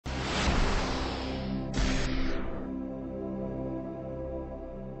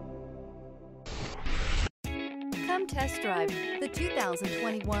Come test drive the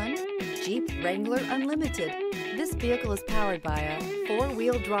 2021 Jeep Wrangler Unlimited. This vehicle is powered by a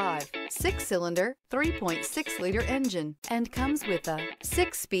four-wheel drive, six-cylinder, 3.6-liter engine and comes with a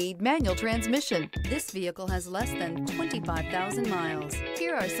 6-speed manual transmission. This vehicle has less than 25,000 miles.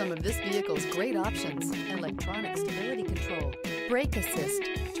 Here are some of this vehicle's great options: electronic stability control, brake assist,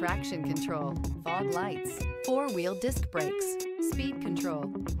 traction control, fog lights, four-wheel disc brakes, speed control.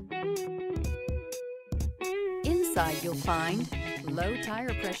 Inside you'll find low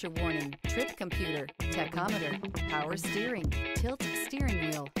tire pressure warning, trip computer, tachometer, power steering, tilt steering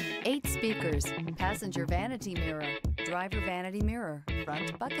wheel, 8 speakers, passenger vanity mirror, driver vanity mirror,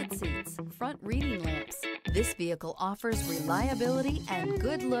 front bucket seats, front reading lamps. This vehicle offers reliability and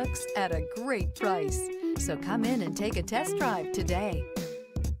good looks at a great price. So come in and take a test drive today.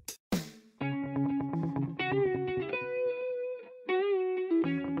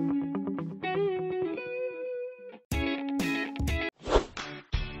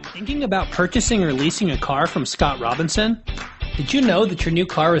 Thinking about purchasing or leasing a car from Scott Robinson? Did you know that your new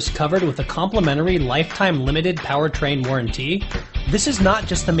car is covered with a complimentary lifetime limited powertrain warranty? This is not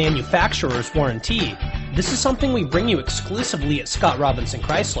just the manufacturer's warranty. This is something we bring you exclusively at Scott Robinson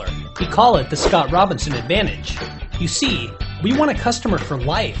Chrysler. We call it the Scott Robinson Advantage. You see, we want a customer for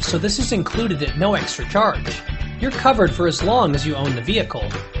life, so this is included at no extra charge. You're covered for as long as you own the vehicle.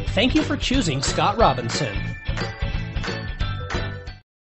 Thank you for choosing Scott Robinson.